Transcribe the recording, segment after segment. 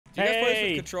Do you guys play this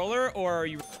with controller, or are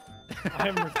you?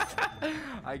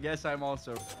 I guess I'm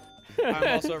also. I'm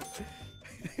also.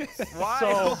 Why?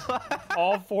 So,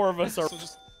 all 4 of us are. So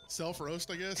just self-roast,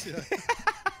 I guess. Yeah.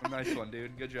 Nice one,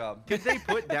 dude. Good job. Could they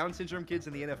put Down syndrome kids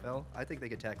in the NFL? I think they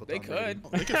could tackle Tom They could.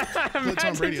 They could split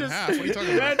Tom Brady in half. What are you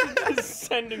talking about? Imagine just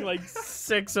sending like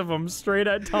 6 of them straight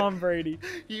at Tom Brady.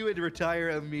 He would retire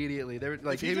immediately. They would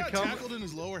like If he he would got come. tackled in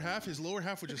his lower half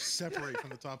would just separate from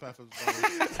the top half of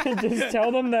his body. Just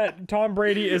tell them that Tom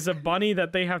Brady is a bunny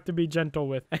that they have to be gentle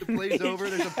with. The play's over.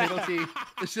 There's a penalty.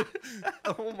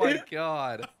 Oh my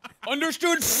god.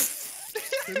 Understood.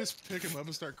 They just pick him up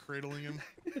and start cradling him,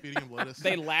 feeding him lettuce.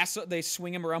 They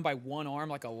swing him around by one arm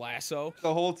like a lasso.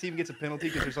 The whole team gets a penalty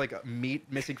because there's like meat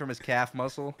missing from his calf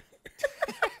muscle.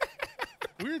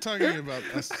 We were talking about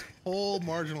a whole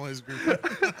marginalized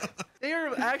group. They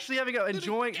are actually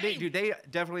enjoying. They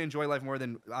definitely enjoy life more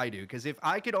than I do. Because if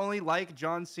I could only like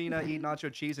John Cena eat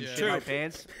nacho cheese and shit my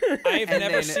pants, I've And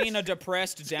never then- seen a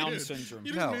depressed Down Dude, syndrome.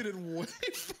 You just No. made it way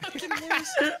fucking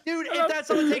worse. dude, if that's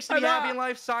all it takes to be happy in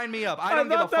life, sign me up. I don't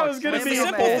give a thought that fuck. was gonna It's Slam the me on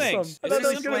simple the head. things. I It's thought the that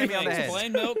was simple gonna be on the things. head.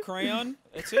 Plain milk, crayon.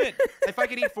 That's it. If I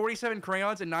could eat 47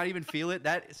 crayons and not even feel it,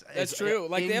 That's is true.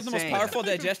 Like they have the most insane. powerful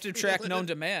digestive tract known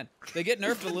to man. They get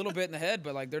nerfed a little bit in the head,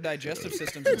 but like their digestive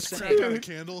system's Just cracked insane. out a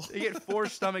candle. They get 4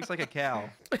 stomachs like a cow.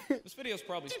 This video's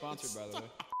probably sponsored, by the way.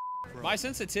 My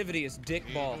sensitivity is dick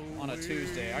ball on a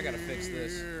Tuesday. I gotta fix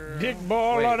this. Dick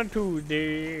ball Wait. on a I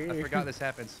Tuesday. forgot this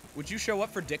happens. Would you show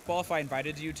up for dick ball if I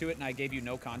invited you to it and I gave you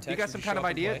no context? You got Would some show kind of up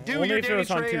and idea? play? Dude, Only you're if it Danny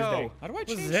was on Trejo. Tuesday. How do I What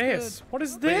is change this? the... What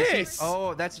is Wait, is he- this?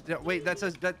 Oh, wait, that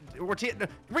says that.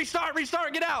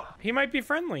 Restart, get out. He might be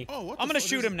friendly. Oh, what the I'm gonna fuck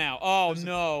shoot is him now. Oh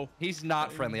no. He's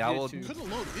not friendly. I will. Did Couldn't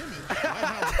load image.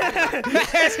 Wow.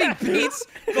 As he beats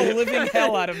the living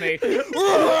hell out of me. He's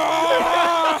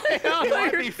He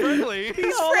might be friendly.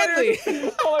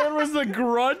 friendly. All I heard was the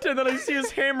grunt, and then I see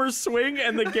his hammer swing,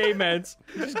 and the game ends.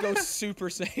 Just go Super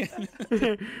Saiyan.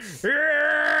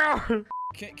 Yeah.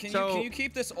 Can you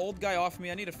keep this old guy off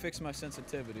me? I need to fix my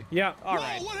sensitivity. Yeah. All Whoa,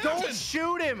 right. what Don't happened?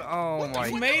 shoot him. Oh my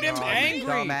You made him God, angry. You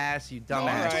dumbass, you No, dumbass. you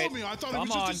Alright. told me. I thought Come it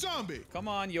was on. just a zombie. Come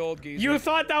on, you old geezer. You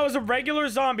thought that was a regular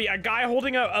zombie, a guy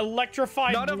holding an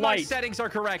electrified None of my light. settings are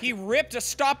correct. He ripped a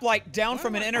stoplight down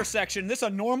from an Why? intersection. This is a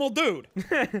normal dude.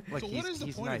 Like, So what is the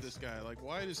he's point nice. of this guy? Like,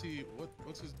 why does he?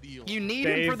 What's his deal? You need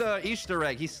him Dave. for the Easter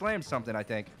egg. He slammed something, I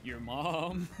think. Your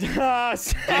mom. I'm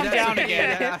down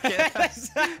again.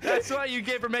 That's what you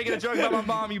get for making a joke about my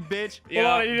mom, you bitch. Hold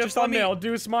on, I need a just let me- thumbnail.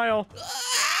 Do a smile.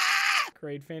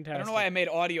 Great, fantastic. I don't know why I made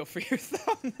audio for your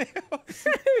thumbnail.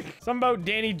 Something about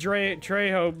Danny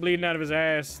Trejo bleeding out of his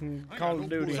ass and I got Call no of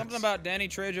Duty. bullets. Something about Danny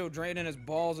Trejo draining his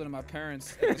balls into my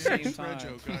parents at the same time.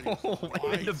 Trejo, God, Oh,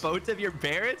 you're in the white. boats of your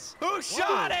parents? Who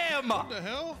shot him? What the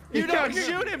hell? You don't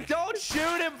shoot him! Don't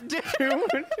shoot him, dude!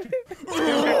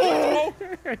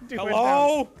 Dude,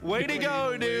 Hello? Way to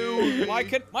go, dude! My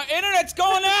internet's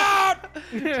going out!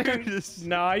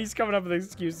 Nah, he's coming up with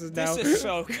excuses now. This is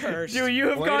so cursed. Dude, you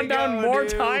have Way gone to down go, more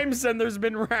dude. times than there's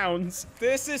been rounds.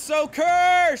 This is so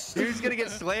cursed! Who's gonna get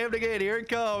slammed again? Here it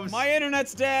comes. My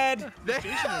internet's dead. Jason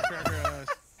will crack her ass.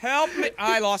 Help me.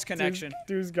 I lost connection.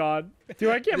 Dude's gone. Dude,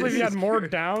 I can't believe you had is more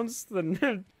great. downs than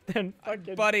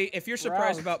fucking. Buddy, if you're surprised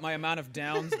Rounds. about my amount of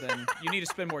downs, then you need to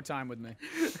spend more time with me.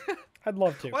 I'd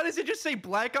love to. Why does it just say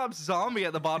Black Ops Zombie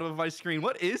at the bottom of my screen?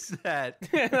 What is that?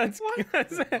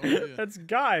 that's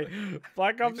Guy.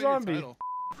 Black Ops Make that your Zombie. title.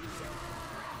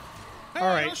 Hey, All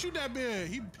right. don't shoot that man.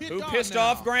 He pissed Who off pissed now.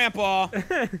 off Grandpa?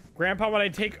 Grandpa, when I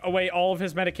take away all of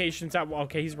his medications out.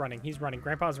 Okay, he's running. He's running.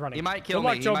 Grandpa's running. He might kill Good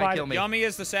luck, me. He Joe might Biden. kill me. Yummy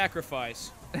is the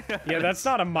sacrifice. Yeah, that's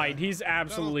not a might. He's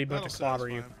absolutely That'll- about to clobber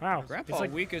you. that'll Wow. Grandpa It's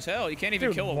like, weak as hell. You can't even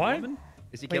Dude, kill a what? woman?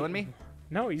 Is he killing me?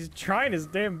 no, he's trying his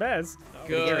damn best. There we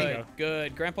Good, go.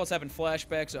 good. Grandpa's having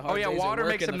flashbacks of Oh hard yeah, days at water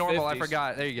work makes in him the normal. I 50s.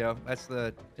 forgot. There you go. That's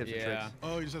the tips Yeah. and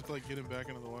Oh, you just have to like get him back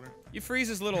into the water. You freeze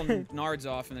his little nards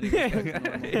off and then he goes back to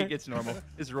normal. tricks. He gets normal.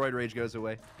 His roid rage goes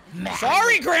away.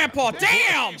 Sorry, Grandpa!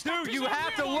 Damn! Dude, you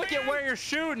have to look at where you're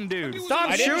shooting, dude. Stop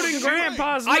I didn't shooting shoot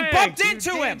Grandpa's I leg. bumped You into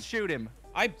did him! shoot him.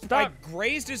 I Stop.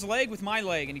 grazed his leg with my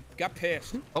leg and he got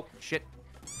pissed. Oh shit.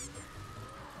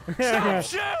 Stop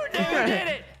shooting! Dude, you did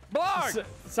it! Blard!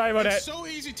 Sorry about It's that. so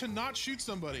easy to not shoot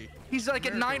somebody. He's like a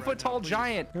America 9-foot tall right now,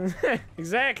 giant.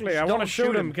 Exactly. I Just want to don't shoot shoot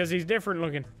him him. because he's different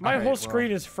looking. My Alright, whole well,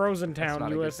 screen is Frozen That's Town,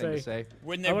 not a good thing to USA. say.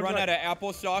 When I they look run like- out of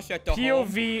applesauce at the home.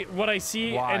 POV, what I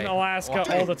see Why? in Alaska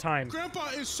Why? all the time. Grandpa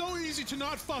is so easy to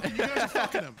not fuck, and you guys are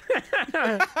fucking him.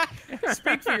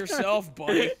 Speak for yourself,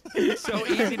 buddy. So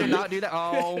easy to not do that.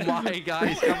 Oh my god,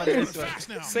 he's coming this way. Fast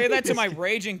now. Say that to my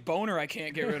raging boner I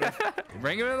can't get rid of.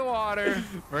 Bring him in the water.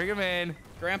 Bring him in.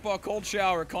 Grandpa, cold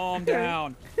shower. power. Calm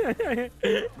down.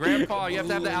 Grandpa, you have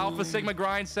to have the Alpha Sigma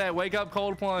grind set. Wake up,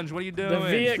 cold plunge. What are you doing? The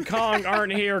Viet Cong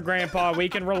aren't here, Grandpa. We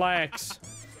can relax.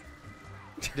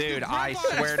 Dude, I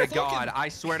swear to God. I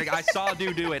swear to God. I saw a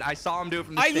dude do it. I saw him do it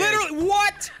from the I stairs. literally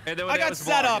what? And then I it got was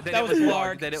set Blarg. up. Then That it was was Blarg.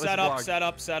 Blarg. Then it was Set up. Blarg. Set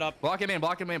up. Set up. Block him in.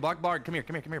 Block him in. Block Blarg. Come here.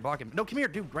 Come here. Come here. Block him. No, come here,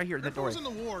 dude. Right here in the door. Grandpa's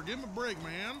in the war. Give him a break,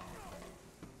 man.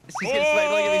 He's getting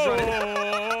slayed. Look at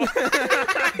him. He's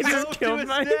running. He just killed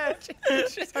my.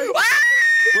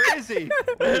 Where is he?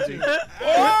 Where is he?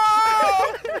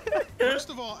 First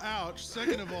of all, ouch.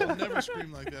 Second of all, never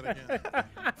scream like that again.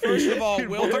 First of all, Dude,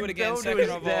 we'll do Blarg it again. fell to Second his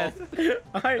of all, death.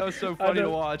 That was so funny to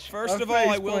watch. first I'm of all,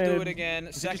 I will do face-planted. it again.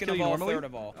 just Second kill of you all, normally? third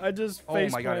of all. I just Oh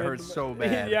my God, it hurts so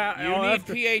bad. Yeah, You I'll need have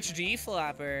to- PhD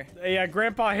flapper. Yeah,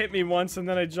 Grandpa hit me once and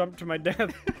then I jumped to my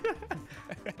death.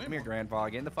 Come here, Grandpa.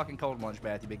 Get in the fucking cold lunch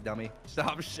bath, you big dummy.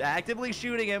 Stop actively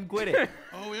shooting him. Quit it.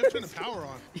 Oh, we have to turn the power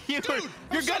on. You're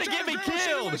Dude, gonna get me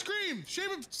killed. Ice cream. Shave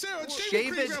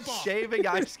Shaving, Grandpa. shaving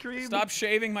ice cream. Stop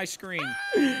shaving my screen.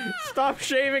 Stop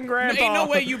shaving Grandpa. Ain't no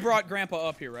way you brought Grandpa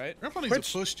up here, right? Grandpa needs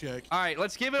a push check. All right,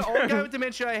 let's give it old guy with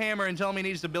dementia a hammer and tell him he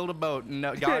needs to build a boat.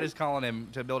 No, God is calling him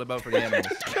to build a boat for the animals.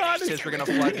 God is- Because we're gonna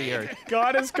flood the earth.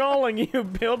 God is calling you.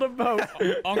 Build a boat.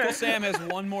 Uncle Sam has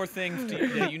one more thing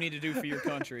that you need to do for your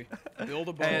country. Build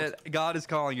a boat. And God is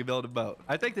calling you build a boat.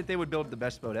 I think that they would build the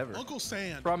best boat ever. Uncle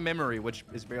Sand. From memory, which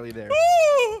is barely there.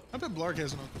 I bet Blarg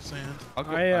has an Uncle Sand.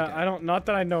 Uncle, I don't. Not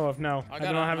that I know of. No, I I got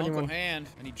don't an have Uncle anyone. Hand,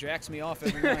 and he jacks me off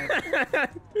every night.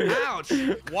 Ouch!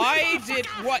 Why did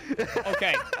what?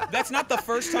 Okay, that's not the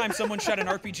first time someone shot an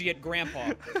RPG at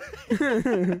Grandpa.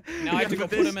 Now I have to go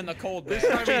but put him in the cold This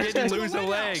bath. time he didn't To the lose a White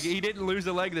leg. House. He didn't lose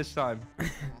a leg this time.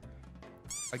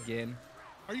 Again.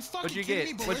 Are you fucking What'd you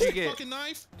kidding get? me? What'd you Ballistic get? fucking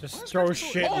knife? Just Why is throw Grandpa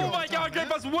shit. so- Oh Yeah. my God,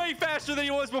 Grandpa's way faster than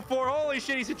he was before. Holy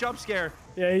shit, he's a jump scare.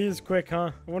 Yeah, he is quick,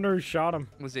 huh? I wonder who shot him.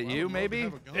 Was it I you, would love to maybe?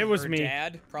 have a gun. It was me.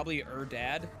 Dad, probably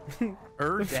Dad.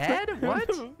 Dad? What? What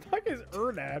the fuck is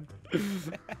Erdad?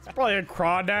 It's probably a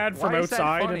crawdad from Why is that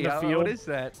outside funny? in the I don't know, field. What is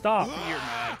that? Stop. You're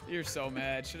mad. You're so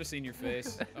mad. Should have seen your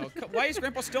face. Oh, why is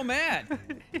Grandpa still mad?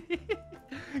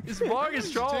 His vlog is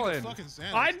Take a trolling. fucking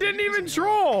Xanax. I didn't Take even this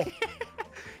troll.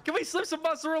 Can we slip some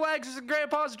muscle relaxers in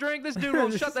Grandpa's drink? This dude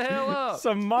will shut the hell up.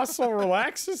 Some muscle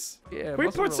relaxes. Yeah, We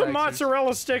muscle put some relaxers.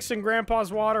 mozzarella sticks in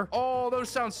Grandpa's water. Oh, those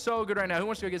sound so good right now. Who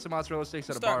wants to go get some mozzarella sticks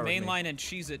at a bar Start with me? mainline and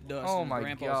cheese it dust Oh in my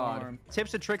Grandpa's God. arm.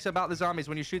 Tips and tricks about the zombies.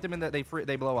 When you shoot them in the,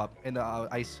 they blow up in the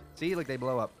ice. See, like they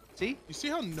blow up. See? You see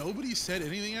how nobody said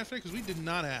anything after that? Because we did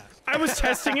not ask. I was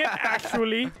testing it,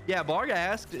 actually. Yeah, Blarg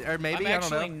asked, or maybe, I don't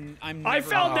know. I'm I never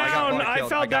fell I got down. Blarg I killed.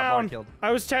 fell I got Blarg down. killed.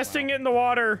 I was testing it in the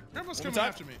water. Grandpa's coming that?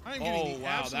 after me. I am getting Oh the wow,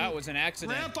 absolute... that was an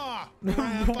accident. Grandpa!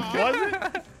 Grandpa!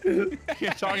 Was it?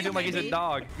 You're talking to him like he's a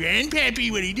dog. Grandpappy,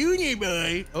 what are you doing here,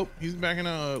 boy? Oh, he's back in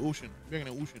the ocean. Back in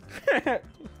the ocean. not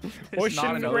Ocean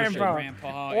an ocean. Grandpa.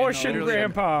 Grandpa in Ocean the-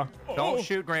 Grandpa. Don't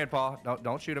shoot Grandpa.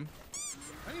 Don't shoot him.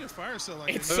 I need a fire cell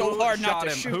like It's this. so Who hard not shot to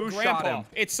him? shoot Who shot Grandpa. him?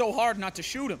 It's so hard not to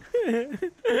shoot him.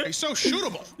 He's so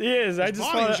shootable. He is. I His just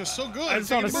body want is just so good. I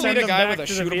just want to We send need a him guy back with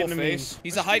a to the shootable Vietnamese. face.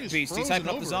 He's a hype beast. He's hyping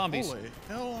up the zombies. Holy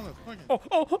hell on a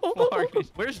fucking...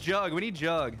 Where's Jug? We need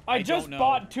Jug. I I just don't know.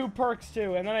 bought 2 perks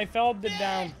too, and then I fell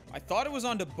down. I thought it was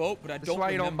on the boat, but I This don't is why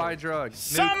you don't remember. buy drugs.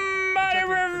 Somebody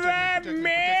revive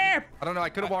me! I don't know. I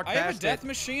could have walked I have a past death it.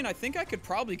 machine. I think I could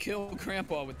probably kill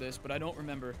Grandpa with this, but I don't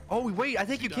remember. Oh wait, I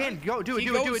think you can. Go, do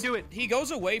it, do it. He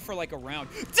goes away for like a round.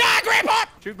 Die, Grandpa!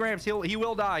 Shoot Gramps. He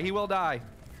will die. He will die.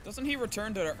 Doesn't he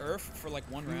return to Earth for like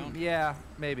one round? Yeah,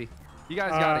 maybe. You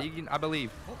guys got it. You can. I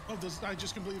believe. I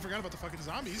just completely forgot about the fucking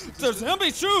zombies. There's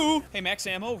zombies too! Hey, Max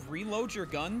Ammo, reload your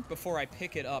gun before I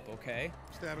pick it up, okay?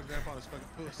 Stabbing Grandpa in his fucking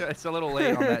puss. It's a little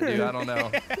late on that, dude. I don't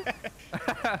know.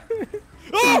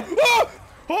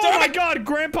 Oh my god,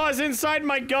 Grandpa's inside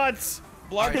my guts!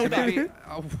 Blarg, Alright, hold so on. maybe,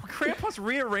 Grandpa's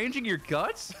rearranging your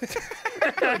guts?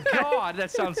 Oh my God,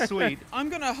 that sounds sweet. I'm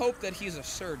gonna hope that he's a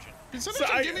surgeon. Can somebody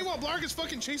So I- give me while Blarg is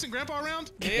fucking chasing Grandpa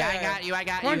around? Yeah, I got you.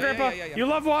 Come on, Yeah, Grandpa. yeah. You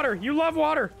love water. You love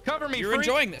water. Cover me, You're freak.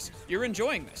 enjoying this. You're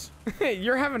enjoying this.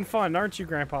 You're having fun, aren't you,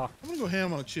 Grandpa? I'm gonna go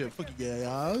ham on a chip. Fuck yeah.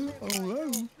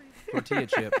 Oh, Tortilla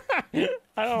chip.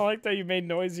 I don't like that you made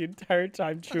noise the entire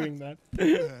time chewing that.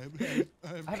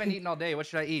 I haven't eaten all day. What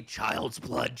should I eat? Child's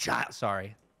blood.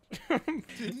 Sorry.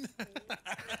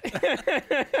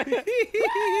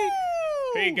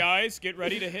 Hey guys, get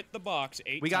ready to hit the box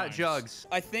 8 We got times. jugs.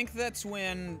 I think that's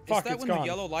when. Fuck, is that it's when gone. the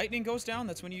yellow lightning goes down?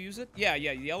 That's when you use it? Yeah,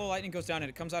 the yellow lightning goes down and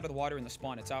it comes out of the water in the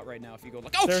spawn. It's out right now if you go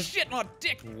like, oh There's- shit, not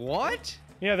dick! What?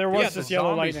 Yeah, there was Yeah, this The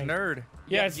yellow zombies lightning. nerd.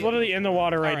 Yeah, it's literally in the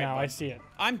water right Alright, now. bud. I see it.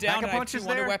 I'm down and I have Pack-a-punch 2 is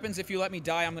wonder there? weapons. If you let me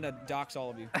die, I'm gonna dox all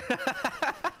of you.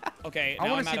 Okay, I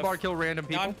now want I'm to see out of- Blarg kill random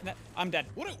now people. I'm dead.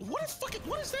 What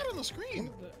is that on the screen?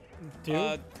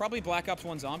 Dude. Probably Black Ops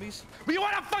 1 zombies. We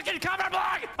want to fucking cover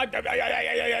Blarg! I'm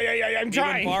Maybe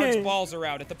trying. when Bard's balls are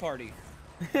out at the party.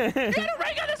 He had a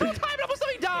ray gun this whole time and almost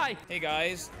let me die! Hey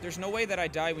guys, there's no way that I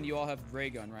die when you all have ray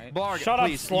gun, right? Blarg, Shut up,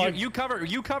 please. slug. You cover.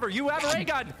 You have a ray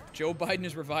gun! Joe Biden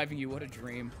is reviving you. What a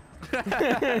dream.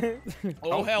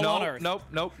 Oh, hell no, on earth.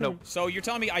 Nope. So you're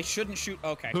telling me I shouldn't shoot?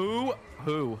 Okay. Who?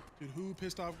 Dude, who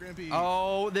pissed off Grampy?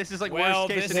 Oh, this is like Well,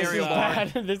 worst case this is, scenario,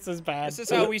 Blarg. Bad. This is bad. This is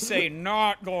how we say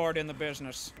not gourd in the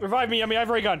business. Revive me, Yummy. I have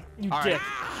a ray gun. You All dick. right.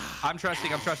 I'm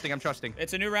trusting.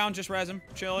 It's a new round, just res him,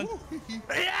 chilling.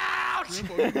 Ouch!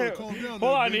 Grandpa, you better calm down. Hold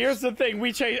on. bitch. Here's the thing.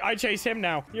 I chase him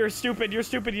now. You're stupid. You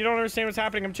don't understand what's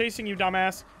happening. I'm chasing you,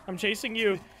 dumbass. I'm chasing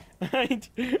you. You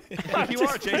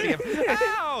are chasing him.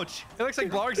 Ouch! It looks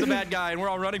like Blarg's the bad guy, and we're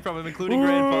all running from him, including Ooh,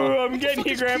 Grandpa. I'm getting you,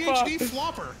 Fuck is Grandpa. PhD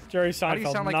flopper. Jerry Why do you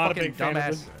Seinfeld, sound like not a fucking big fan of dumbass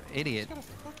this. idiot? Got a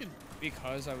fucking.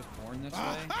 Because I was born this way.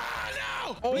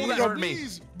 No! Oh, Please, that hurt me.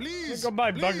 Please. Go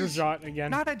buy Bugger please, Shot again.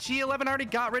 Not a G11 already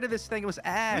got rid of this thing. It was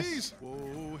ass. Please.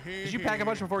 Whoa, hey, Did you pack a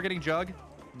bunch before getting Jug?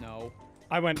 No.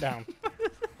 I went down.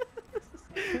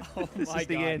 Oh This my is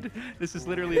the God. end. This is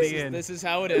literally the end. This is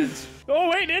how it ends. Oh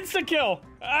wait, insta kill!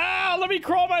 Ah, let me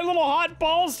crawl my little hot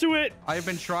balls to it. I've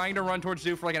been trying to run towards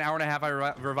Zoo for like an hour and a half. I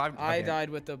revived. I okay. died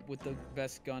with the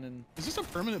best gun in. Is this a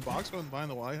permanent box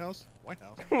behind the White House? White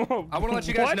House. I want to let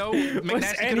you guys What know was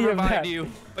McNasty could any have of revived that? you,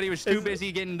 but he was too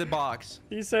busy getting the box.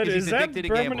 He said, He's "Is that addicted to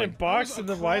gambling." permanent box in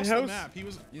the White Across House?" map. He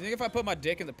was. You think if I put my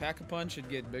dick in the pack-a-punch, it'd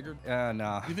get bigger?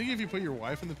 Nah. You think if you put your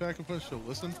wife in the pack and punch, she'll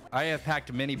listen? I have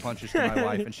packed many punches to my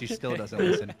wife, and she still doesn't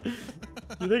listen.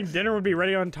 You think dinner would be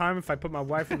ready on time if I put my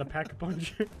wife in the pack a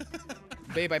punch?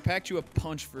 Babe, I packed you a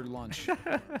punch for lunch.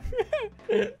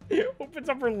 Opens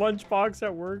up her lunchbox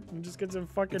at work and just gets a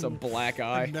fucking. It's a black Her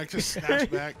eye. neck just snaps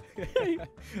back.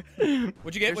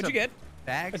 What'd you get? What'd you get?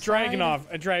 Bag a Dragonov.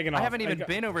 A Dragonov. I haven't even got-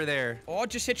 been over there. Oh,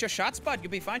 just hit your shot spot.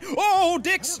 You'll be fine. Oh,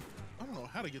 dicks! I don't know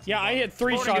how to get to Yeah, the I bottom. hit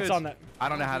 3 Sporting shots goods. on that. I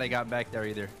don't know how they got back there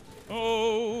either.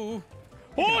 Oh.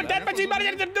 Oh, that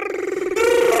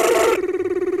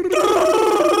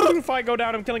If I go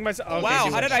down, I'm killing myself. Okay, Wow,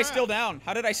 do how it. did I still down?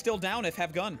 How did I still down if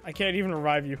have gun? I can't even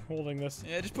revive you holding this.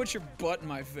 Yeah, just put your butt in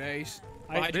my face.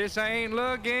 I- This ain't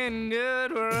looking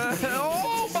good for us.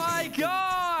 Oh my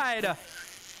god!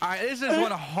 All right, this is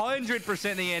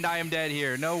 100% the end. I am dead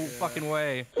here. No fucking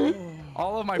way.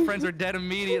 All of my friends are dead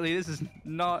immediately. This is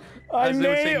not. I as they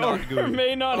would say, may or not good.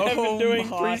 may not have Oh been doing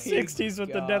my 360s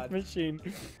with the death God. machine.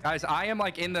 Guys, I am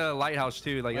like in the lighthouse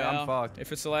too. Like I'm Well, fucked.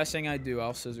 if it's the last thing I do,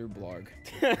 I'll scissor Blarg.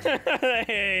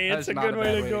 Hey, That it's is a not good bad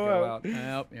way to go out.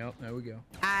 Yep, there we go.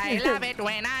 I love it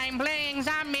when I'm playing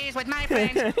zombies with my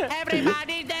friends.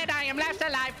 Everybody's dead, I am left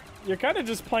alive. You're kind of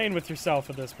just playing with yourself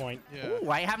at this point. Yeah. Ooh,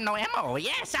 I have no ammo.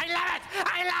 Yes, I love it.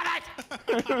 I love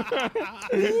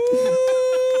it.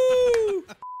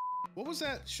 What was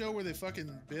that show where they fucking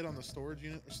bid on the storage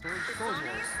unit? Storage wars.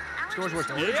 Scores were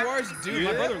Storage Wars? Dude,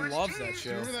 my brother loves that Do you show.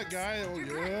 remember that guy? Oh,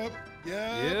 yep.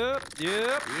 Yeah. Yep.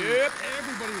 Yep.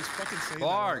 Everybody was fucking saying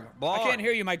Blarg. that. Blarg. I can't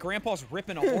hear you. My grandpa's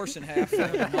ripping a horse in half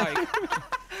from the mic.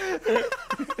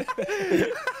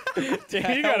 Dude,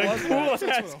 you got a was cool That's ass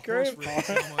what a horse grandpa. race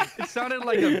is like. It sounded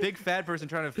like a big fat person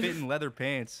trying to fit in leather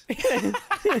pants.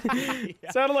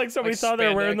 Sounded like somebody Like thought they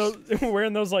were wearing spandex. those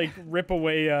wearing those like rip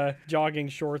away jogging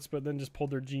shorts, but then just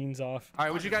pulled their jeans off. All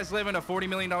right, would you guys live in a $40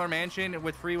 million mansion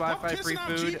with free Stop Wi-Fi, free kissing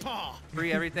out food, G-Paw.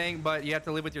 free everything, but you have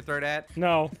to live with your third at?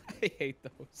 No. I hate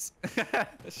those.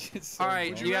 That shit's so All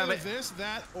right, dumb. Would you have rather it- this,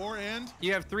 that, or end?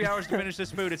 You have 3 hours to finish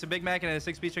this food. It's a Big Mac and a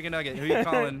 6-piece chicken nugget. Who you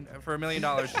calling for $1 million?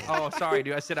 Oh, sorry,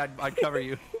 dude. I said I'd cover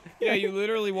you. Yeah, you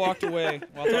literally walked away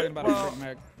while talking about Well, a Big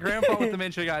Mac. Grandpa with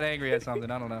dementia got angry at something.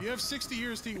 I don't know. You have 60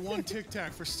 years to eat one Tic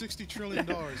Tac for $60 trillion.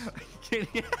 Who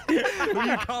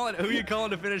you calling? Who you calling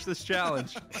to finish this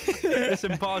challenge? This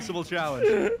impossible challenge.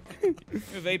 You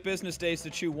have 8 business days to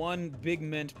chew one Big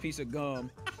Mint piece of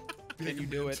gum. Can you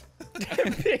do it?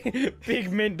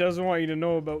 Big Mint doesn't want you to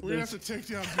know about We're gonna this. have to take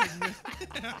down Big Mint.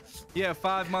 You have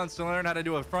 5 months to learn how to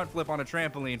do a front flip on a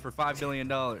trampoline for $5 billion.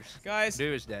 Guys,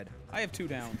 Dude is dead. I have 2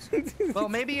 downs. Well,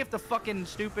 maybe if the fucking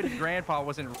stupid grandpa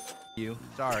wasn't you.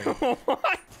 Sorry.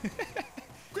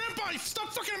 Grandpa, stop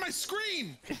fucking on my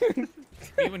screen!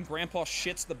 Me when Grandpa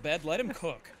shits the bed, let him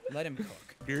cook. Let him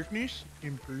cook. Darkness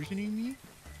impersonating me?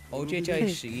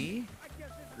 OJJC?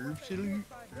 Absolute.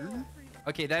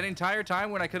 Okay, that entire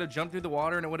time when I could have jumped through the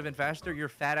water and it would have been faster, your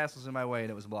fat ass was in my way and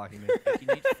it was blocking me. You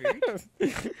need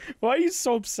food? Why are you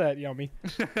so upset, Yummy?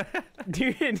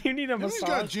 do you need a He's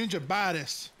got massage?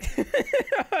 gingivitis.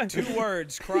 2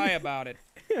 words. Cry about it.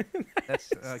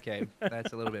 That's okay.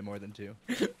 That's a little bit more than 2.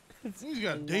 He's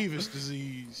got Davis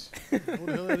disease. What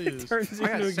the hell that is? Turns I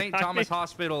got into a St. guy. Thomas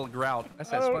Hospital grout.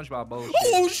 That's that Oh. SpongeBob bullshit.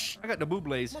 Oh, sh! I got the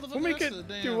boobles. Motherfucker, We'll make that's it. a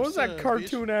damn Dude, what was that sub,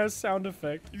 cartoon ass sound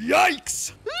effect?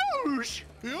 Yikes! bitch.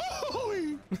 Yo!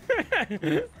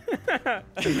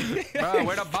 Bro,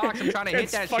 where the box? I'm trying to hit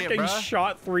It's that fucking shit, bro.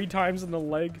 shot 3 times in the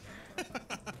leg.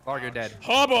 Oh, you're dead.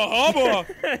 Hubba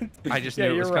hubba! I just Yeah,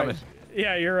 knew it you're was right. coming.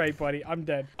 Yeah, you're right, buddy. I'm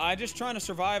dead. I'm just trying to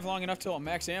survive long enough till a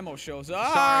max ammo shows up.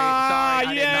 Sorry, I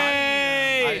did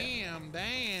not. Yay!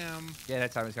 Damn. Yeah,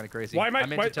 that time is kind of crazy. Why am I?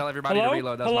 meant why- to tell everybody hello? to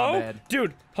reload. That's hello? my bad.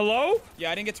 Dude, hello?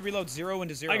 Yeah, I didn't get to reload 0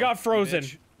 into 0. I got frozen.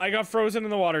 bitch. I got frozen in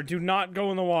the water. Do not go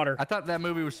in the water. I thought that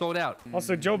movie was sold out.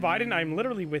 Also, Joe Biden, I'm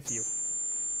literally with you.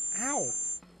 Ow.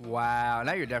 Wow,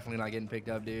 now you're definitely not getting picked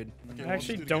up, dude. Okay, I well,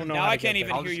 actually let's do it don't again. know Now how I to can't get even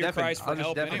there. I'll hear just your deafen. cries I'll for just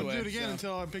help deafen. anyway. Do it again so.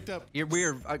 until I'm picked up.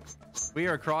 We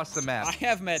are across the map. I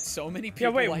have met so many people. Yeah,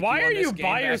 wait, like why you on are this you game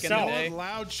by back in the yourself? day.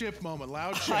 Loud chip moment.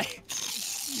 Loud chip.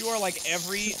 You are like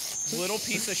every little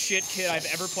piece of shit kid I've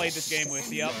ever played this game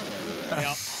with. Yep.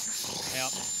 Yep.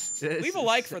 Yep. Leave a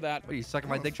like for that. What are you sucking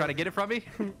my dick trying to get it from me?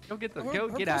 Go get the. Her Go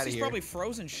get out of pussy's here. probably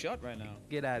frozen shut right now.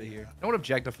 Get out of here. Don't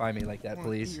objectify me like that,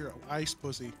 please. You're an ice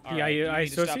pussy. All Yeah, right, you you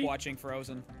need to stop ISOC? watching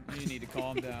Frozen. You need to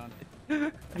calm down.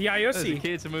 The This is a IOC.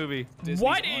 kids movie. Disney's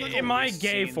What on am I those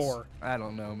gay scenes. for? I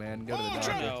don't know, man. Go to the I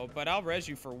doctor. don't know, but I'll res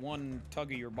you for one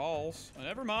tug of your balls.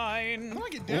 Never mind. How do I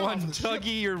get down One off the ship?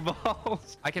 tuggy your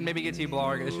balls. I can maybe get to you,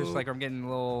 Blarg. It's just like I'm getting a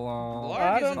little. Blarg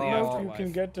I is don't in the know if you afterlife.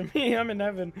 can get to me. I'm in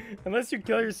heaven. Unless you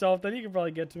kill yourself, then you can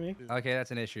probably get to me. Okay,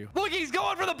 that's an issue. Look, he's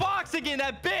going for the box again,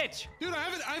 that bitch. Dude, I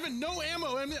haven't no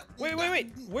ammo. I mean, Wait.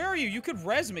 Where are you? You could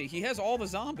res me. He has all the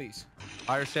zombies.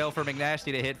 Fire sale for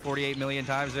McNasty to hit 48 million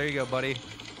times. There you go, buddy.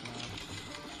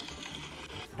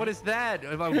 What is that?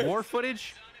 Am I war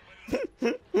footage? I don't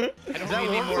that need any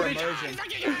war more footage? immersion.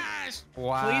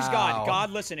 Wow. Please,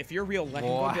 God, listen. If you're real, let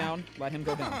him Wow. go down. Let him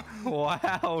go down.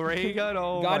 Wow, Reagan.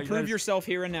 Oh God, my prove goodness. yourself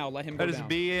here and now. Let him go That is down.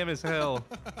 BM as hell.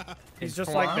 He's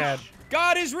just like that.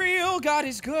 God is real. God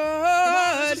is good.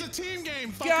 This is a team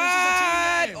game. Fuckers,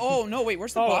 God. this is a team game. Oh no, wait.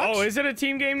 Where's the box? Oh, is it a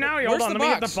team game now? Hold Where's on, the let me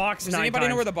box? get the box. Does 9 anybody know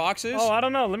times. where the box is? Oh, I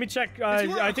don't know. Let me check. If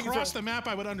you were I think across it's. the map,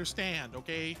 I would understand.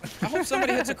 Okay. I hope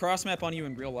somebody hits a cross map on you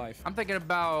in real life. I'm thinking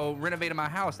about renovating my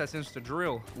house. That seems to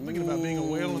drill. I'm thinking about being a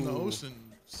whale in the ocean.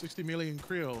 60 million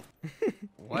krill.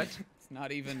 What? It's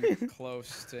not even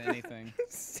close to anything.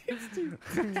 60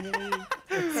 million.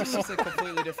 It's just a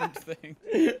completely different thing.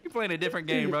 You're playing a different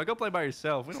game, bro. Go play by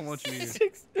yourself. We don't want you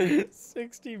here.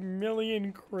 60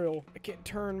 million krill. I can't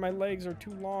turn. My legs are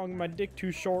too long. My dick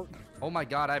too short. Oh my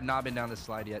god, I have not been down this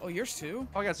slide yet. Oh, yours too?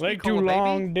 Oh, I got sweet Leg too cola,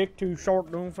 long, baby. dick too short.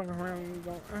 Don't fuck around.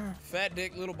 Fat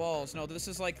dick, little balls. No, this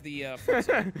is like the.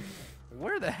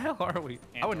 Where the hell are we?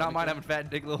 I would not mind Antarctica. having fat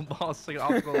dick little balls. It's like an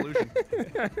optical illusion.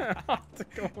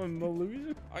 Optical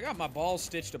illusion. I got my balls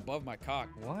stitched above my cock.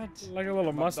 What? Like a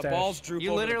little mustache. The balls droop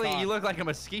You over literally, the cock. you look like a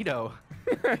mosquito.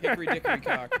 Hickory dickory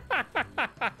cock.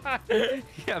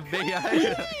 Yeah, big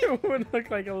eyes. You would look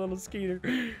like a little skeeter.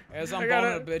 As I I'm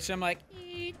gotta- boning a bitch, I'm like,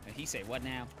 "Eek." And he say, what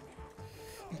now?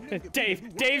 Dave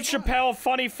Chappelle,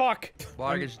 funny fuck.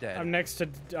 Blarg is dead. I'm next to.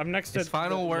 His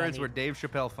final words were Yummy. Dave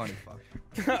Chappelle funny fuck.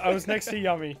 I was next to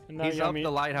Yummy. Not He's Yummy. up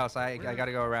the lighthouse. I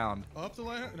gotta go around. Up the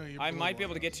ladder? No, you're I below might be the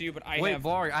able to get to you, but I Wait, have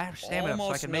Blarg, I have stamina so I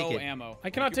almost can no make it. ammo. I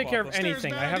cannot Thank take you, care of Papa. Stairs,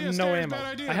 anything. bad I have idea, no stairs, ammo. bad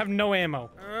idea. I have no ammo.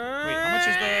 Wait, how much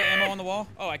is the ammo on the wall?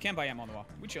 Oh, I can buy ammo on the wall.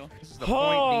 We chill. This is the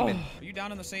Oh. point demon. Are you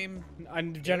down in the same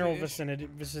General Area-ish?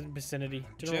 vicinity.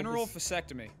 general vic-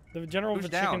 vasectomy? The general Who's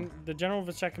chicken. down? The general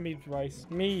vasectomy rice.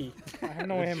 Me. I have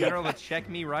no ammo. General of check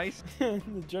me rice. The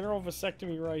general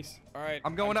vasectomy rice. All right.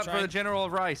 I'm going up for the general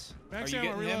of rice. Max Are you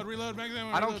ammo, getting him? reload, max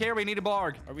ammo. I don't reload. care. We need a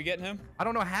Blarg. Are we getting him? I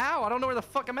don't know how. I don't know where the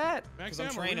fuck I'm at. Max 'Cause I'm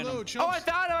ammo, training reload, him. Oh, I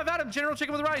chumps. found him. I found him. General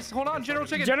chicken with rice. Hold on, General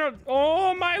chicken. General.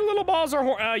 Oh, my little balls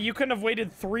are. You couldn't have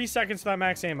waited 3 seconds for that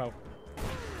max ammo.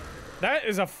 That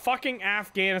is a fucking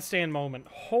Afghanistan moment.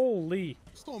 Holy.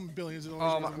 Stolen billions of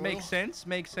dollars. worth of Makes oil. sense.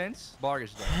 Makes sense. Blarg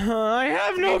is dead. I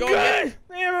have no go good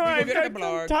ammo. We go get the I'm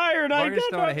Blarg. tired. I Blarg is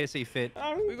throwing a got. hissy fit.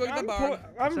 We go get the Blarg.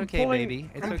 I'm It's okay, pulling, baby.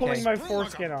 It's I'm okay. pulling my Run like a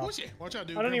foreskin off. pussy. Watch out,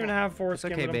 dude. I don't even Grandma. have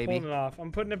foreskin, okay, but I'm baby. pulling it off.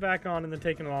 I'm putting it back on and then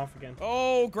taking it off again.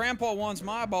 Oh, Grandpa wants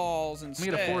my balls Let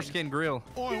instead. me get a foreskin grill.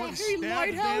 Oh, I went and Hey, stabbed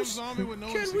a damn Lighthouse, zombie with no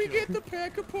one Can to we kill. get the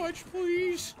pack-a-punch,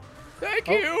 please? Thank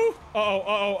Oh. you.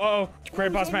 Uh-oh.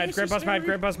 Grandpa's mad. Grandpa's mad. unnecessary.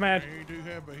 Grandpa's mad. He ain't too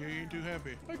happy. He ain't too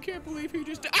happy. I can't believe he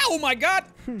just. Oh my God!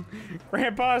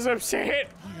 Grandpa's upset.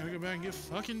 I gotta go back and get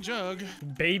fucking Jug.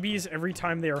 Babies every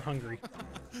time they are hungry.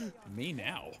 Me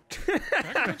now.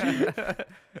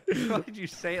 Why did you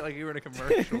say it like you were in a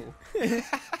commercial?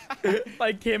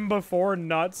 Like him before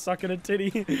not sucking a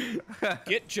titty.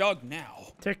 Get Jug now.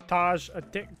 Taj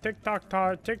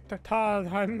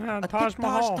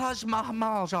Mahal. Taj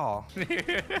Mahal. Oh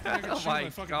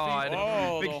my god.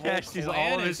 Oh, the Big whole Nasty's all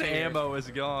clan of his is here. ammo is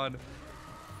gone.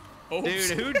 Oh,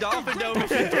 Dude, who dolphin dove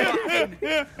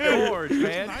into George,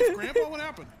 man? Nice, Grandpa. What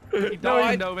happened? He No,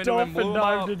 I dolphin dove into him and blew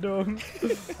dolphin him dived up. into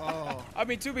him. Oh, I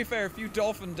mean, to be fair, if you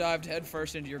dolphin dived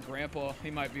headfirst into your grandpa, he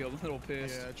might be a little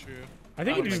pissed. yeah, true. I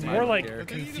think he'd be Understand. more like But But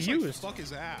then you just like confused. fuck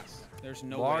his ass. There's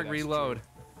no way Blarg, that's reload.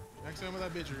 Next time with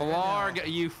that bitch. Blarg,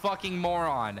 you fucking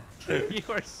moron. You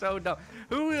are so dumb.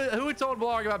 Who told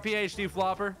Blarg about PhD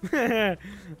Flopper?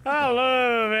 I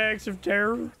love acts of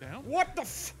terror. Down? What the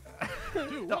f?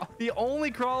 Dude, what? The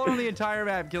only crawler on the entire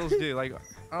map kills dude. Like,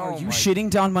 oh Are you my shitting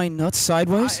down my nuts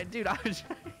sideways? Dude, I was...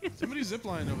 Somebody's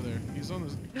ziplining over there. He's on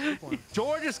the zipline.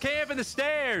 George is camping the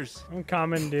stairs. I'm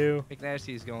coming, dude. Big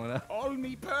Nasty's going up. All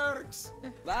me perks.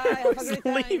 Who's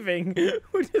leaving?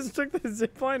 Who just took the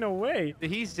zipline away? Did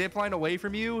he zipline away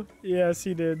from you? Yes,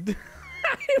 he did.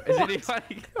 Is it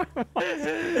like... Am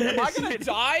I gonna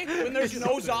die when there's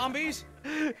no zombies?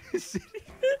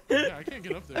 Yeah, I can't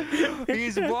get up there.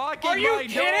 He's blocking Are you my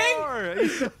kidding? door.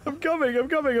 He's- I'm coming. I'm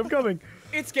coming. I'm coming.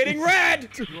 It's getting red.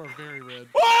 You are very red.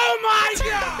 Oh my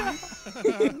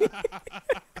god!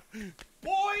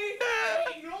 Boy,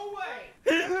 ain't no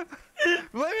way.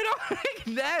 Blame it on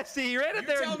Big Nasty. He ran it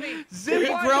there. tell and me.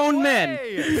 ziplined grown men.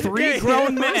 away. Three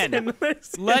grown men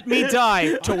Listen. let me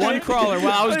die to one crawler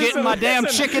while I was getting my damn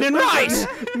chicken and rice.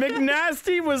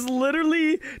 McNasty was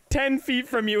literally 10 feet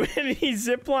from you, and he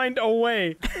ziplined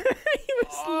away. He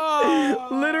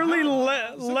was literally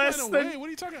less Zipline than. away? What are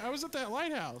you talking? I was at that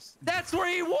lighthouse. That's where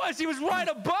he was. He was right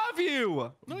above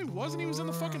you. No, he wasn't. He was in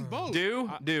the fucking boat. Do.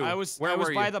 I was Where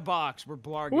were by you? the box where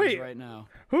Blarg Wait. is right now.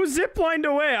 Who ziplined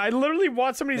away? I literally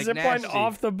watched somebody zipline McNasty.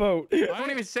 off the boat.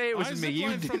 Don't even say it was I me. You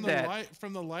ziplined did from that.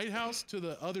 from the lighthouse to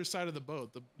the other side of the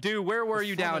boat. The Dude, where were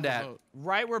you front down of the at? boat.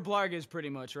 Right where Blarg is, pretty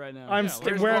much right now. I'm Yeah, st-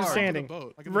 where's where I'm Blarg? standing. On the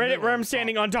boat, like in the Right middle where of I'm the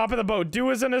standing top. on top of the boat. Dew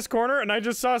was in this corner, and I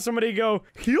just saw somebody go,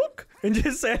 "Hyuk," and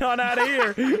just say on out of here.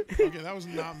 Okay, that was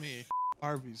not me.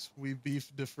 Arby's, we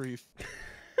beef de freef.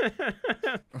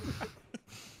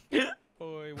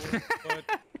 Boy,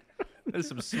 what? There's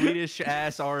some Swedish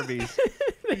ass Arby's.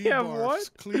 Yeah, Bars, what?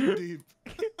 Clean deep.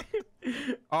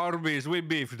 Arby's, we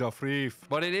beef the free.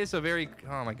 But it is a very.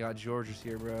 Oh my God, George is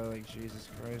here, bro. Like Jesus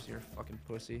Christ, you're a fucking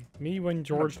pussy. Me when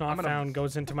George I'm not gonna- found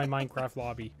goes into my Minecraft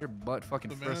lobby. Your butt fucking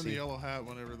The man in the pussy. yellow hat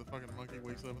whenever the fucking monkey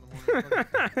wakes up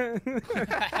in the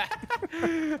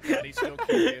morning. God, he's still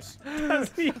curious.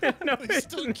 Doesn't even know He's his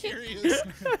still curious.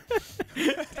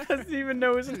 doesn't even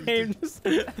know his name. Just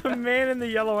the man in the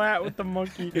yellow hat with the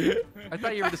monkey. I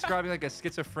thought you were describing like a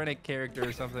schizophrenic character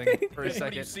or something for a When you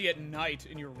second. see at night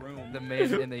in your room. The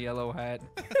man in the yellow hat.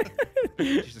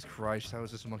 Jesus Christ, how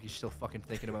is this monkey still fucking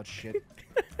thinking about shit?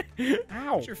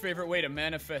 Ow. What's your favorite way to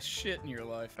manifest shit in your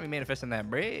life? I mean, manifesting that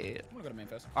bread. I'm gonna go to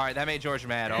Manifest. All right, that made George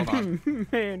mad. Hold on.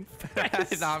 Man. I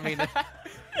did not mean to.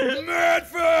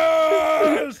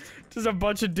 Just a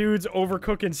bunch of dudes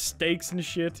overcooking steaks and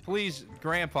shit. Please,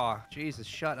 Grandpa. Jesus,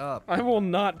 shut up. I will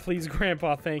not please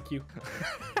Grandpa, thank you.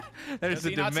 There's Does a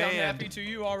he not sound demand. happy to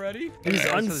you already? He's That's his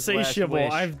last unsatiable.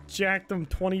 wish. I've jacked him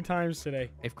 20 times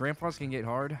today. If Grandpa's can get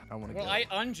hard, I want to Well, go. I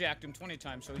unjacked him 20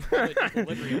 times, so he's probably at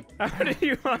equilibrium. How did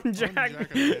you unjack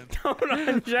Unjack me? a man. Don't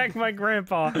unjack my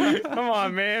grandpa. Come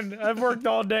on, man. I've worked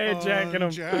all day at jacking him.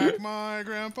 Jack my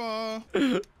grandpa.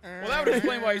 Well, that would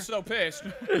explain why he's so pissed.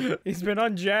 He's been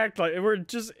unjacked. Like we're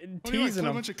just What, do you, like, teasing put a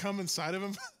him. bunch of cum inside of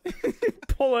him?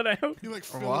 Pull it out. You like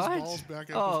fill What? his balls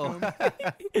back up Oh.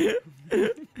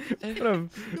 with cum?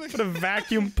 Put a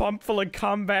vacuum pump full of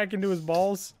cum back into his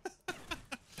balls.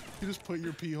 You just put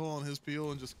your pee hole on his pee hole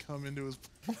and just come into his.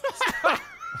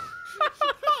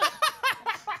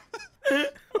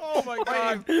 Oh my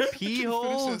god. Pee Finish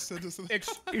hole? that sentence.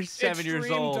 You're 7 years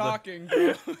Extreme old. docking,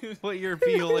 bro. Put your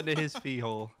pee hole into his pee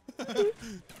hole.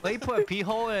 They put a pee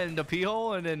hole in the pee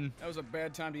hole and then. That was a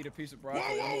bad time to eat a piece of broccoli.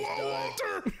 Whoa, I almost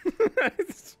whoa, died.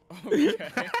 Walter!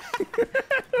 Okay.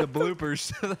 The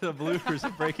bloopers. The bloopers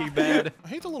of Breaking Bad. I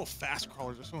hate the little fast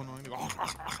crawlers. They're so annoying. They go,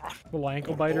 Little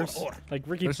ankle biters. Like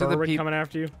Ricky Those are the Berwick peop- coming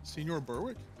after you. Senor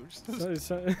Berwick?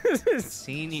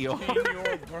 Senior.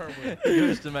 Senor Berwick.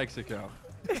 Goes to Mexico.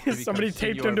 Somebody becomes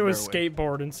taped Senor him to his Berwick.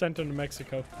 skateboard and sent him to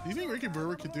Mexico. Do you think Ricky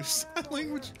Berwick could do sign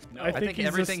language? No. I think he's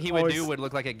everything just he would always- do would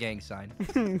look like a gang sign.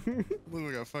 Look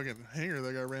like a fucking hanger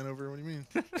that got ran over. What do you mean?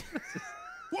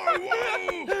 Whoa,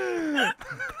 whoa!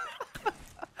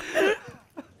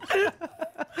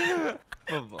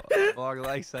 Vlog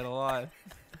likes that a lot.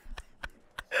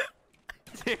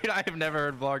 Dude, I have never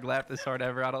heard Vlog laugh this hard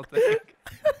ever, I don't think.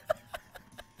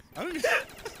 I don't.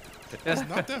 It's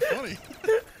not that funny.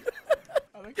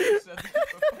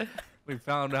 We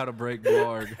found how to break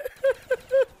Blarg.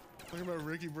 Think about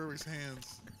Ricky Berwick's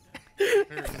hands.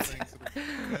 Compared to things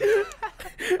that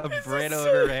A Brano of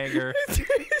her hanger.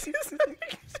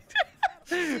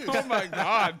 Oh my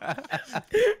god.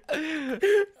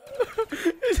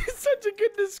 It's such a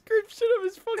good description of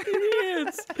his fucking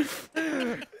hands.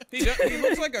 He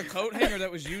looks like a coat hanger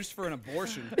that was used for an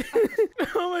abortion.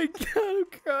 Oh my god, I'm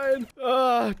crying.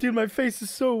 Oh, dude, my face is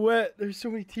so wet. There's so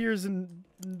many tears and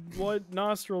blood,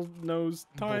 nostril, nose,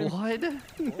 time. Blood?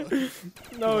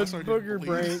 No, it's started booger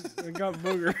brain. bleeding. I got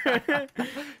booger.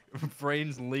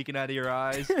 Brains leaking out of your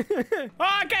eyes.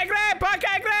 Okay, grip!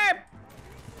 Okay, grip!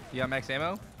 You got max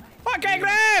ammo? Okay,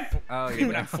 grip! Oh, But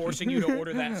yeah. I'm forcing you to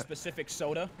order that specific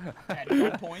soda at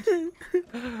gunpoint.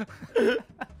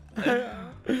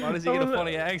 Why does he get a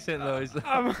funny accent, though? He's like,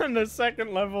 I'm on the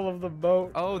second level of the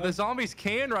boat. oh, the zombies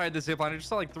can ride the zipline. I just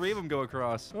saw like 3 of them go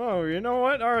across. Oh, you know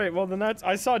what? All right, well then that's.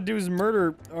 I saw dude's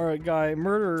murder. All right, guy,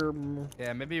 murder.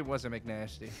 Yeah, maybe it wasn't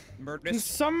McNasty. Murderous.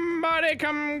 Somebody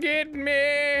come get me.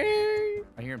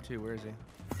 I hear him too. Where is he?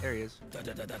 There he is. What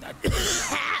the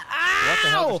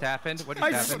hell just happened? What just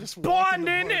I happened? spawned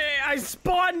in. I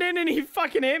spawned in, and he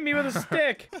fucking hit me with a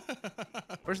stick.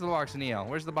 Where's the box Neo?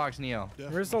 Where's the box Neo?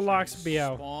 Where's the locks,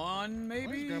 BO? Spawn,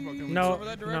 maybe? Grandpa coming? No, Over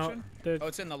that direction? no. Oh,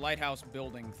 it's in the lighthouse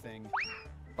building thing.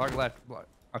 Log left. Log.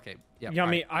 Okay. Yeah.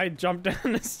 Yummy. I jumped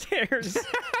down the stairs.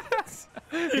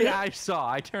 Yeah, I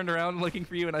saw. I turned around looking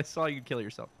for you, and I saw you kill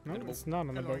yourself. No, it's not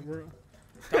on the boat.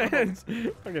 Fucking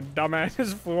dumbass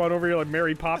just flew out over here like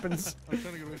Mary Poppins. I'm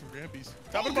trying to get away from Grampy's.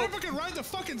 Oh, Grandpa can ride the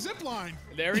fucking zip line.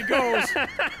 There he goes. Is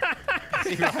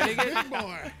he riding it? Big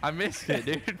boy. I missed it,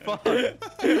 dude. Fuck.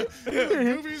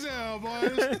 Goofy's out,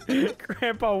 boys.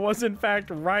 Grandpa was in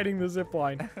fact riding the zip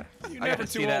line. You're I never gotta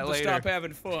see too that old to later. stop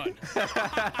having fun.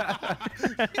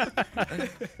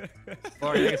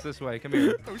 Laura, take us this way. Come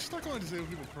here. Oh, we should start calling disabled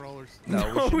people crawlers.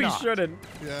 No, We not. shouldn't.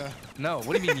 Yeah. No.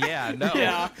 What do you mean? Yeah. No.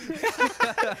 Yeah.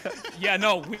 Yeah,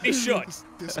 no, we should.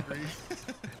 Disagree.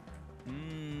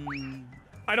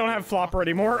 I don't have flopper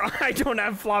anymore. I don't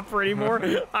have flopper anymore.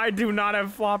 I do not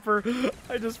have flopper.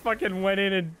 I just fucking went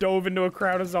in and dove into a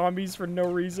crowd of zombies for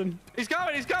no reason. He's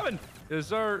coming. He's coming.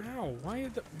 Dessert. Ow, why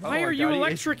Oh why my are you God, he is-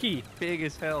 electric-y? Big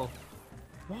as hell.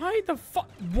 Why the fuck?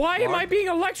 Why am I being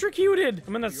electrocuted?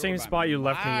 I'm in that same You're spot you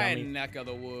left me, my Yummy. neck of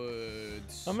the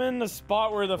woods. I'm in the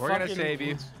spot where the We're fucking... gonna save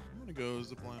you. I'm gonna go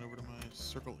zip line over to my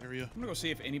circle area. I'm gonna go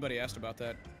see if anybody asked about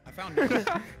that. I found Well,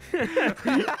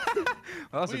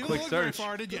 that's a you quick don't look very search.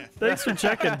 far, did ya? Thanks for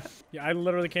checking. Yeah, I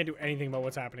literally can't do anything about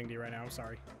what's happening to you right now. I'm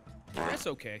sorry. That's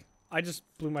okay. I just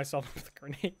blew myself up with a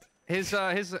grenade. His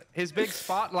big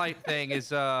spotlight thing is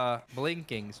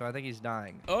blinking, so I think he's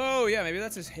dying. Oh, yeah, maybe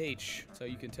that's his H, so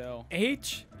you can tell.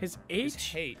 H? His His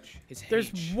H? H. His There's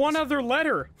H. one other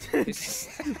letter. His-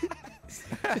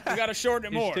 We gotta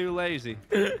shorten it He's more. too lazy.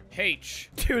 H.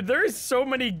 Dude, there's so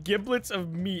many giblets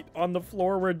of meat on the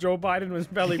floor where Joe Biden was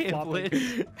belly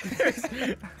flopping.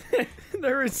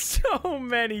 There is so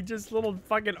many just little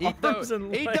fucking Eat arms those.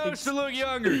 and Eat legs. those to look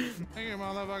younger. Hey,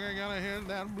 motherfucker, gotta hit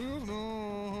that blue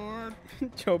Lord.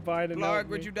 Joe Biden. Lark, help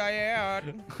would me. you die out?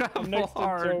 I'm next to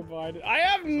Lord. Joe Biden. I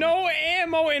have no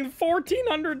ammo and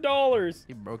 $1,400.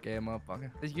 He broke him up, fucker.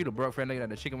 This you the broke friend looking at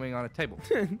the chicken wing on a table.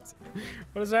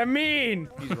 What does that mean?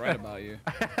 He's right about you.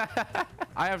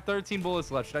 I have 13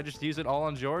 bullets left. Should I just use it all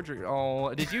on George? Or,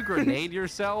 oh, did you grenade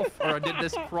yourself? Or did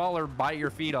this crawler bite your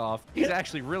feet off? He's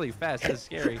actually really fast. That's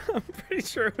scary. I'm pretty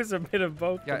sure it was a bit of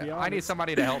both, to be Yeah, honest. I need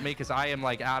somebody to help me because I am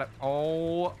like out of.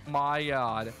 Oh my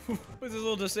god. What's this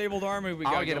little disabled army we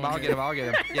got I'll get him. going I'll here? get him. I'll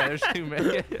get him. Yeah, there's too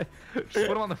many. Just put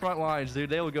them on the front lines, dude.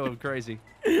 They will go crazy.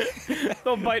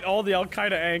 They'll bite all the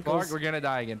Al-Qaeda ankles. Clark, we're gonna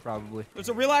die again probably. It's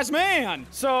a real ass man.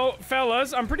 So,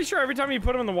 fellas, I'm pretty sure every time you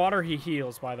put him in the water, he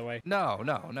heals, by the way. No,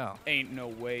 no, no. Ain't no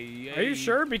way. Are you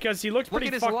sure? Because he looks Look pretty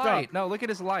at his fucked light. up. No, look at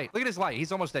his light. Look at his light.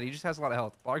 He's almost dead. He just has a lot of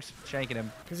health. Clark's shanking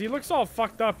him. Because he looks all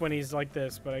fucked up when he's like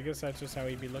this, but I guess that's just how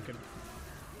he'd be looking.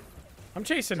 I'm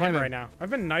chasing him Climb him. right now. I've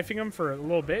been knifing him for a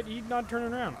little bit. He's not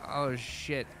turning around. Oh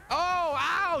shit. Oh,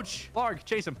 ouch! Clark,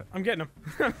 chase him. I'm getting him.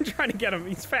 I'm trying to get him.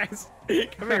 He's fast.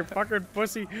 Come here, fucker,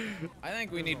 pussy. I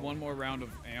think we need one more round of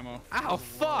ammo. Ow,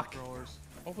 fuck! Crawlers.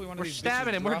 Hopefully one We're of these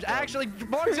stabbing bitches him. We're drop out. actually,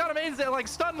 Clark's got him in there like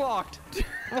stun locked.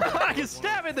 Clark is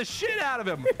stabbing the shit out of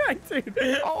him. Dude,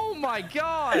 Oh my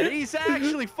god, he's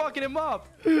actually fucking him up.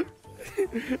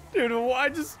 dude, I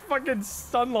just fucking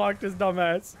stun-locked his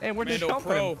dumbass. And we're just Mando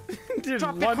jumping Pro. him. Dude,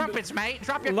 Drop your crumpets, mate.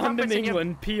 Drop your London, crumpets and your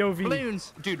England, POV.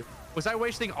 balloons. Dude, was I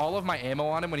wasting all of my ammo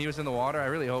on him when he was in the water? I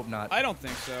really hope not. I don't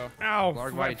think so. Ow,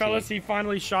 Larg my YT. fellas, he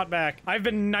finally shot back. I've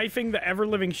been knifing the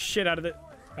ever-living shit out of it.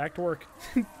 Back to work.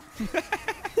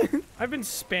 I've been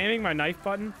spamming my knife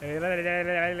button. What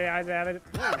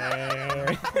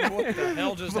the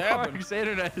hell just happened? Mark's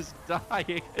internet is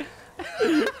dying.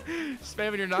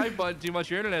 Spamming your knife button too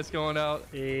much, your internet's going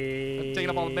out. Taking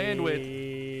up all the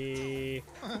bandwidth.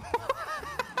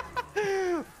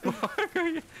 Mark,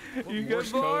 you good,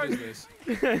 Morse Mark? code is this?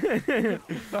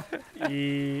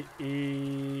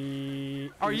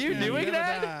 Are you doing Never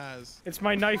that? dies. It's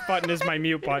my knife button is my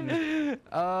mute button.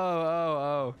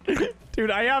 Oh. Dude,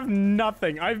 I have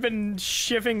nothing. I've been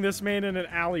shivving this man in an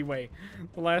alleyway.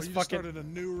 The Oh, last you just fucking... started a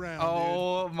new round,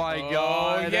 Oh my Oh,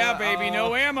 god. yeah, baby,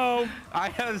 no ammo. I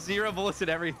have 0 bullets and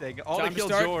everything. All Time to to kill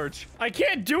start. George. I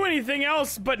can't do anything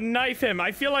else but knife him.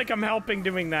 I feel like I'm helping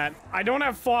doing that. I don't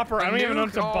have flopper. I don't even know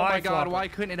if to Oh buy my god, flopper. why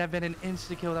couldn't it have been an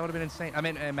insta-kill? That would have been insane. I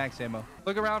mean, max ammo.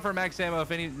 Look around for max ammo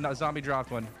if any zombie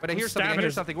dropped one. But I hear something, I stabbing hear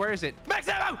his- something. Where is it? Max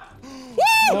ammo!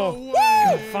 Oh,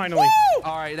 way. finally.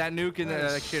 All right, that nuke and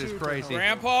that shit is super crazy.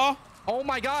 Grandpa. Oh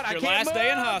my god, I Your can't last day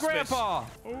in move, hospice. Grandpa!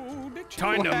 Oh, Dick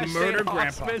Time to Last day murder in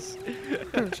Grandpa. hospice.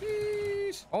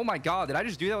 Jeez. Oh my god, did I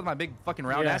just do that with my big fucking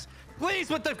round Yeah. ass? Please,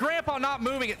 with the grandpa not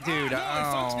moving it, dude. no, he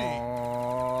fucks me.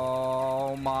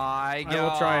 Oh my god. I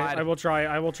will try. I will try.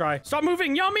 I will try. Stop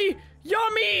moving, Yummy!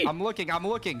 Yummy! I'm looking.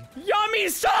 Yummy,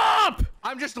 stop!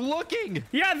 I'm just looking.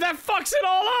 Yeah, that fucks it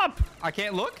all up. I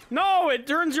can't look. No, it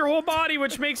turns your whole body,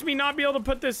 which makes me not be able to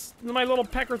put my little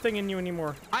pecker thing in you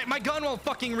anymore. My gun won't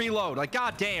fucking reload. Like,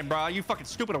 goddamn, bro. You fucking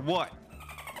stupid or what?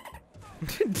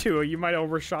 Dude, you might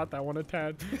overshot that one a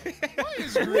tad. Why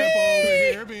is Grandpa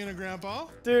over here being a grandpa?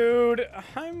 Dude,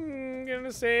 I'm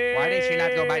gonna say... Why did she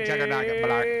not go by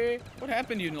Juggernaut? What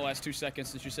happened to you in the last 2 seconds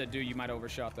since you said, dude, you might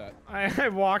overshot that? I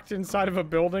walked inside of a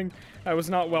building I was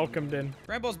not welcomed in.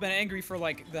 Grandpa's been angry for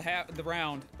like the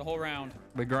whole round.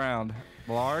 The ground.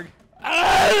 Blarg?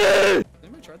 Has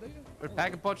anybody tried that yet?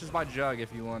 Pack a punch is my jug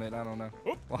if you want it. I don't know.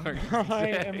 Blarg. Why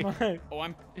am I... Oh,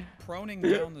 I'm proning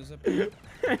down the zipper.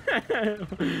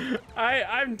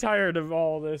 I'm tired of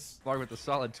all this. Blarg with a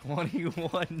solid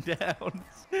 21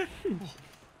 downs.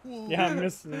 Yeah, I'm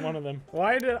missing one of them.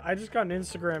 Why did I just got an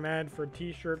Instagram ad for a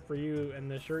t-shirt for you, and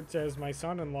the shirt says, "My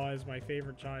son-in-law is my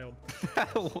favorite child."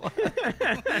 What?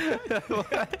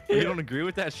 You don't agree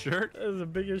with that shirt? That is the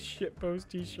biggest shitpost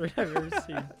t-shirt I've ever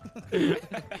seen.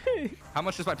 How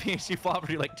much is my PhD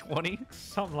flopper? Like 20?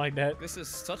 Something like that. This is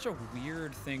such a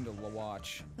weird thing to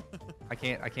watch. I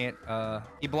can't.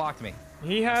 He blocked me.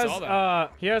 He saw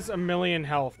has a million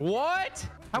health. What?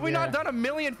 Have we not Yeah. done a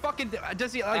million fucking?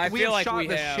 Does he like? I we feel have like shot we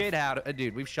the have. shit out of.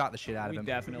 Dude, we've shot the shit out of We him.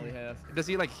 definitely have. Does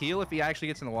he like heal if he actually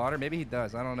gets in the water? Maybe he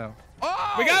does. I don't know.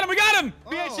 Oh! We got him! We got him!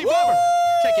 PhD flopper.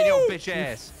 Check it, yo, bitch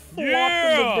ass. Flopped him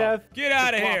to death. Get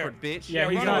out of here! Floppered, bitch. Yeah,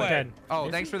 he's run not away. dead. Oh,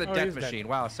 Is thanks he? for the Oh, death he's dead. machine.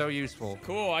 Wow, so useful.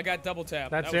 Cool, I got double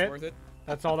tap. That's that was it? worth it.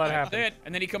 That's all that That's happened. it.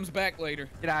 And then he comes back later.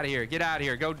 Get out of here. Get out of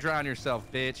here. Go drown yourself,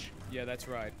 bitch. Yeah, that's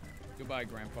right. Goodbye,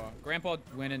 Grandpa. Grandpa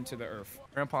went into the earth.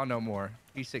 Grandpa, no more.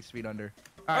 He's 6 feet under.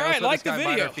 All let's right, let like this the guy bite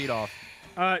video. our feet off.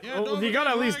 Yeah, Well, don't you gotta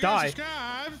at forget least to like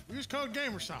die. and subscribe. Use code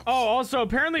GamerSops. Oh, also,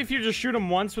 apparently if you just shoot him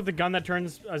once with the gun that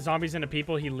turns zombies into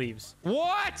people, he leaves.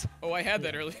 What? Oh, I had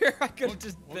that earlier. I could have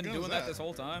just what been gun doing was that that? this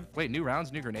whole time. Wait, new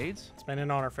rounds, new grenades? It's been an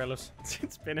honor, fellas.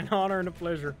 It's been an honor and a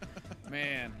pleasure.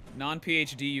 Man,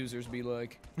 non-PhD users be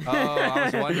like, Oh, I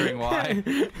was wondering why.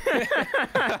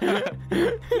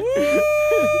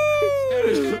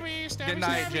 Good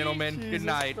night, gentlemen. Good Jesus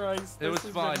night. Christ, It was this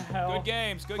has fun. been hell. good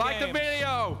games, good Like the games.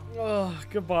 video. Oh,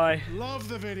 goodbye. Love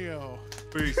the video.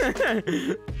 Peace.